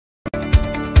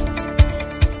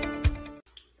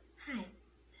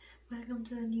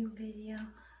welcome to a new video.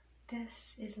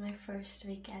 This is my first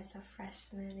week as a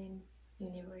freshman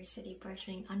in university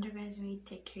pursuing undergraduate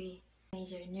degree,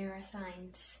 major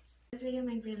neuroscience. This video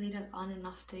might be a little on and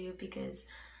off to you because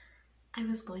I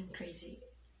was going crazy.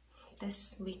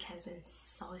 This week has been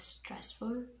so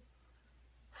stressful.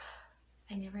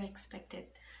 I never expected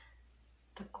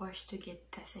the course to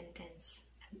get this intense,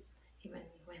 even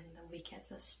when the week has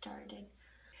just started.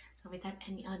 So without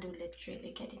any ado, let's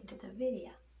really get into the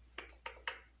video.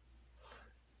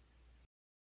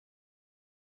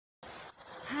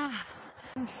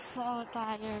 I'm so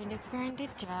tired. It's currently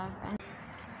 12 and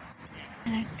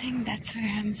I think that's where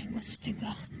I'm supposed to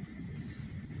go.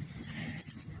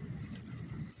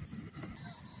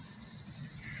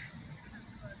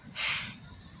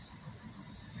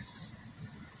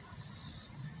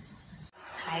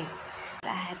 Hi. I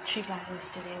had 3 classes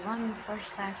today. One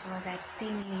first class was at 10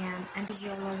 a.m. and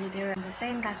geology there. The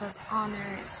second class was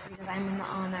honors. Because I'm in the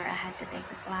honor, I had to take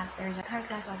the class. There's a third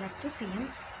class was at 2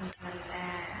 p.m. It was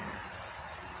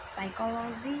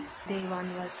psychology. Day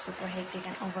 1 was super hectic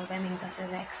and overwhelming just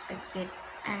as I expected.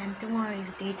 And tomorrow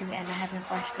is day 2 and I have my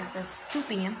first class at 2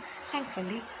 p.m.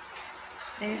 Thankfully.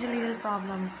 There's a little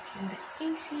problem in the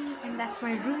AC and that's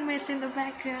my roommates in the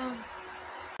background.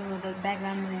 So the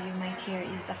background noise you might hear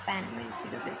is the fan noise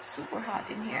because it's super hot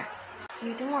in here. See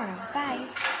you tomorrow. Bye!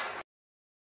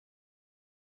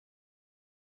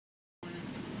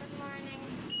 Good morning.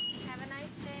 Have a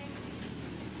nice day.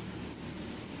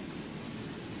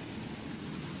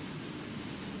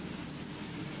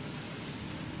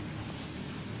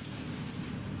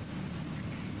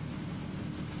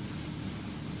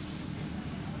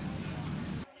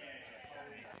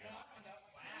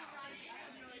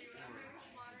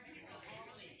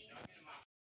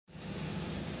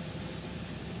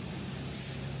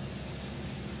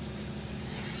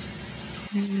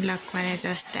 Look what I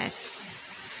just did.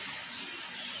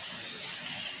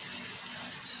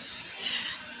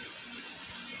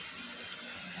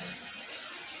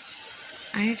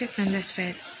 I need to clean this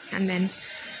bed and then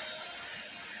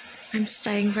I'm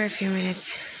studying for a few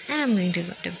minutes and I'm going to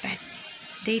go to bed.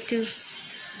 Day 2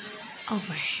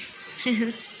 over.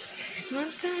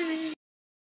 207.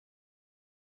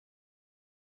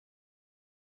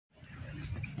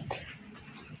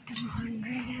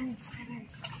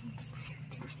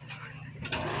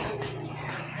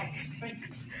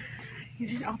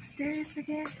 Is it upstairs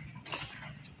again?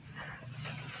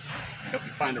 Help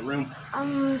you find a room.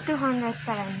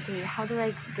 270. How do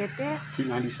I get there?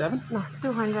 297? No,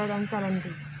 270.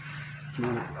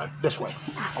 This way.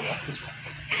 I'll walk this way.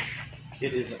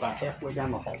 It is about halfway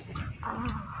down the hall. Oh.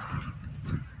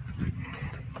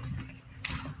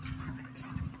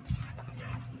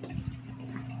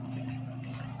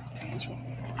 This way.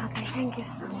 Okay, thank you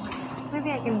so much.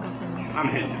 Maybe I can go from here. I'm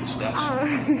heading to the steps. Oh.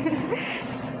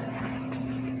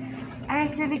 I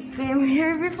actually came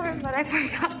here before, but I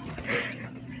forgot.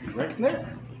 Right there?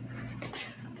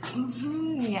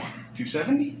 Yeah.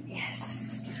 270?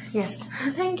 Yes. Yes.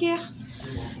 Thank you.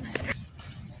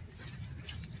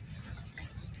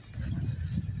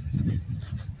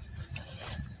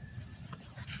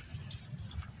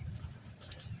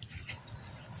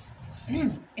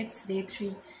 It's day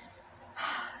 3.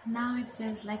 Now it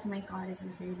feels like my college is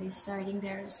really starting.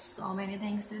 There are so many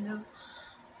things to do.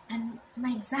 And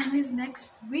my exam is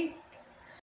next week.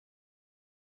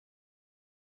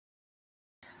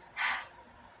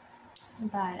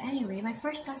 But anyway, my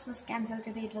first class was cancelled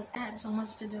today. It was I had so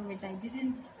much to do which I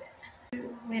didn't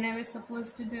do when I was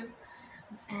supposed to do.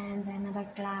 And then another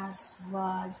class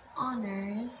was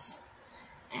honors.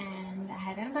 And I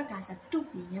had another class at 2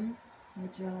 p.m.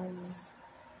 which was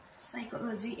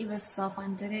psychology. It was so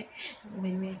fun today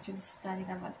when we actually studied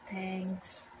about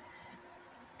things.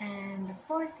 And the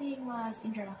fourth thing was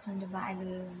introduction to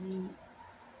biology,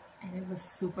 and it was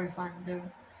super fun too.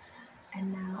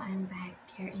 And now I'm back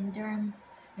here in Durham.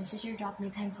 My sister dropped me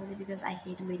thankfully because I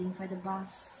hate waiting for the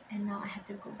bus, and now I have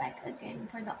to go back again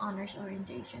for the honors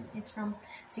orientation. It's from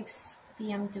 6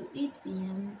 p.m. to 8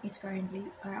 p.m. It's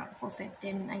currently around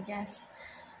 4:15 I guess.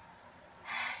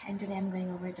 And today I'm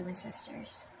going over to my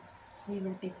sister's. She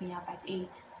will pick me up at 8.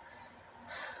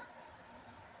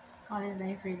 College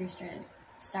life really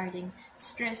starting.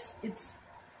 Stress, it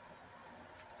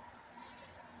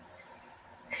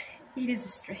is a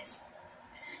stress.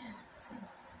 So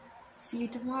see you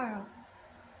tomorrow.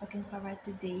 Looking forward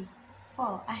to day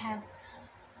 4. I have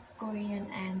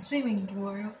Korean and swimming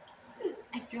tomorrow.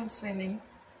 Actual swimming.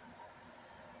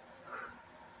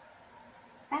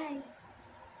 Bye.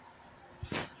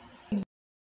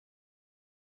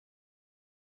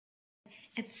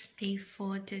 It's day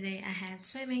 4 today. I have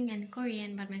swimming and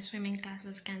Korean, but my swimming class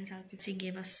was cancelled because he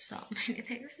gave us so many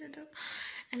things to do.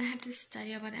 And I have to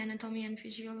study about anatomy and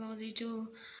physiology too.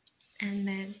 And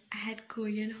then I had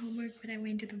Korean homework, but I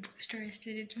went to the bookstore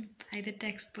yesterday to buy the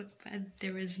textbook, but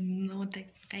there was no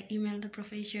textbook. I emailed the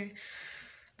professor,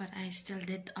 but I still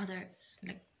did other,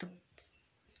 like the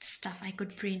stuff I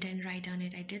could print and write on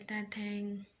it. I did that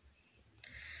thing.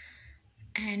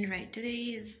 And right,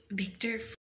 today is Victor.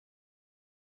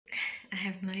 I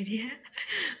have no idea,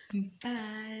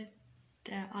 but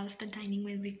all of the dining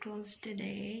will be closed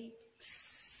today,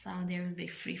 so there will be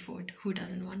free food. Who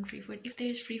doesn't want free food? If there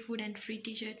is free food and free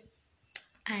t-shirt,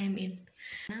 I am in.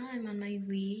 Now I'm on my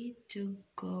way to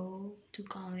go to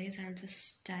college. I'll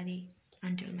just study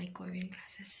until my Korean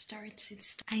classes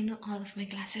starts. I know all of my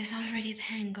classes already,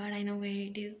 thank God. I know where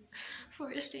it is.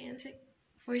 First day and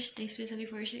first day, especially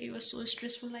first day, it was so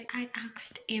stressful. Like, I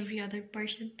asked every other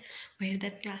person where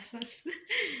that class was.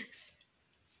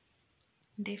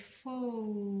 Day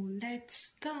 4,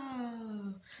 let's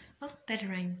go. Oh, that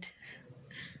rhymed.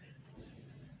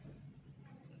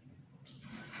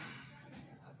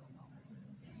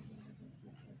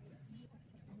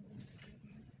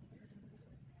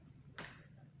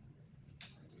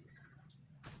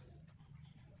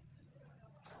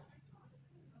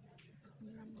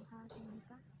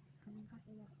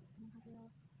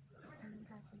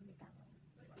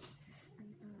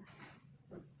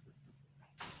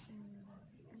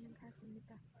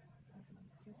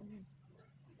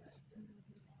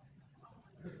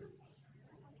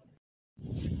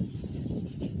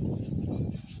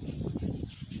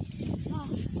 Oh,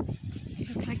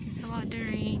 looks like it's about to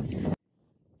rain.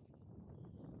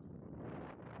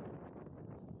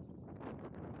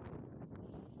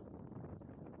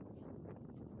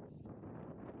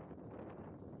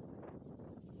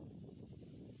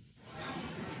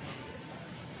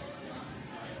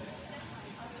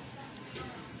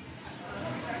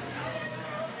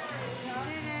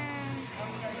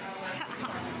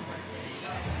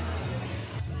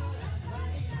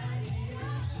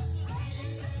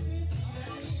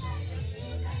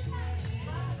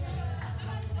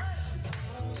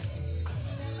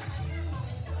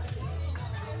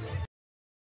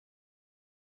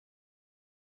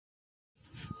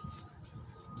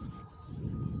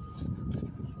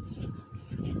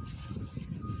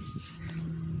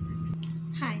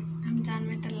 Hi, I'm done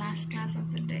with the last class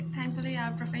of the day. Thankfully,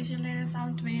 our professor let us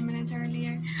out 20 minutes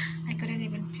earlier. I couldn't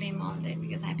even film all day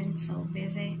because I've been so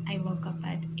busy. I woke up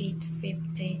at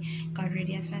 8:50, got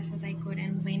ready as fast as I could,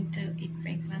 and went to eat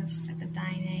breakfast at the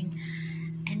dining,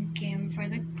 and came for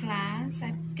the class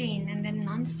at 10, and then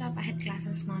non-stop. I had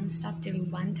classes non-stop till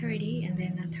 1:30, and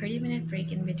then a 30-minute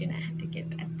break in between. I had to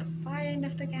get at the far end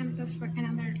of the campus for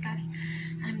another class.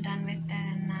 I'm done with that,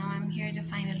 and now I'm here to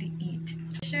finally eat.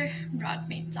 Sure, brought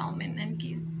me salmon and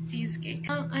cheesecake.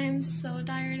 Oh, I am so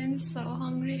tired and so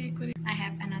hungry. I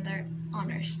have another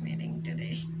honors meeting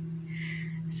today,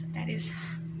 so that is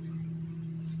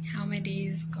how my day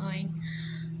is going.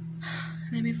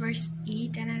 Let me first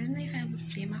eat, and I don't know if I will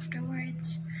film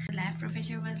afterwards. The lab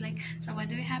professor was like, so what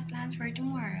do we have plans for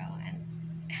tomorrow? And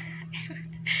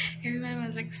everyone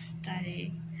was like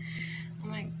studying. Oh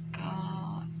my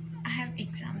god, I have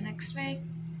exam next week.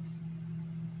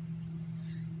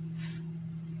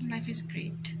 Life is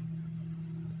great.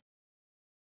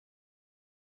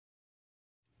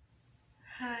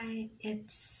 Hi,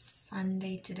 it's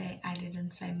Sunday today. I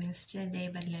didn't film yesterday,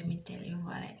 but let me tell you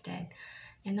what I did.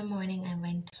 In the morning, I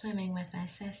went swimming with my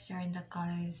sister in the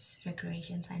college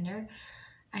recreation center.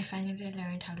 I finally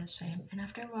learned how to swim, and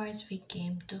afterwards, we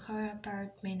came to her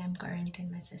apartment. I'm currently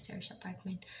in my sister's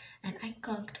apartment, and I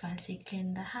cooked while she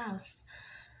cleaned the house.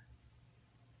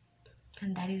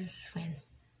 And that is when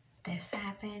this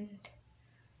happened.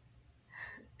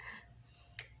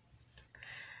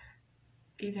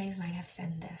 You guys might have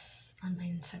seen this on my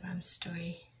Instagram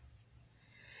story.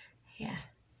 Yeah.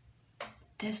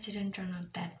 This didn't turn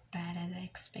out that bad as I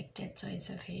expected, so it's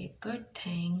a very good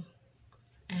thing.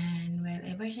 And well,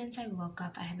 ever since I woke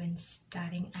up, I have been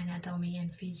studying anatomy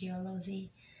and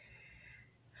physiology.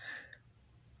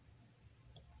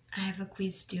 I have a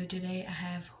quiz due today. I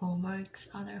have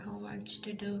other homeworks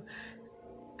to do.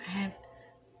 I have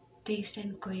taste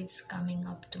and quiz coming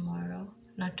up tomorrow.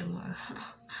 Not tomorrow,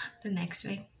 the next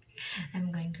week.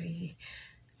 I'm going crazy.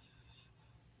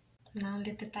 Now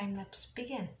let the time lapse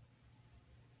begin.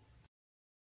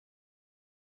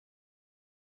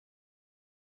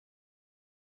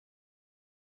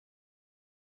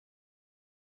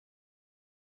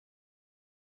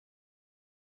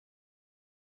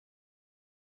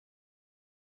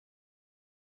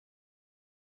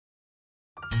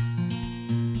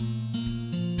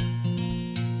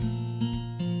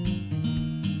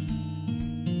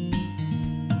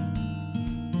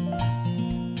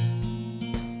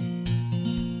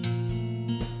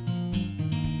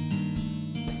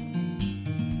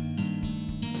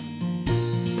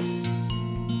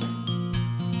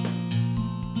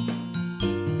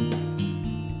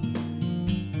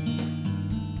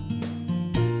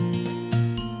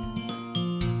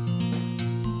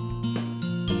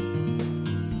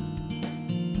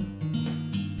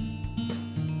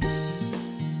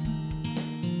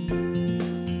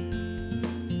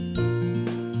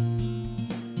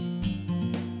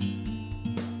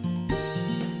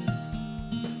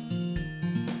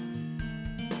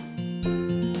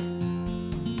 you.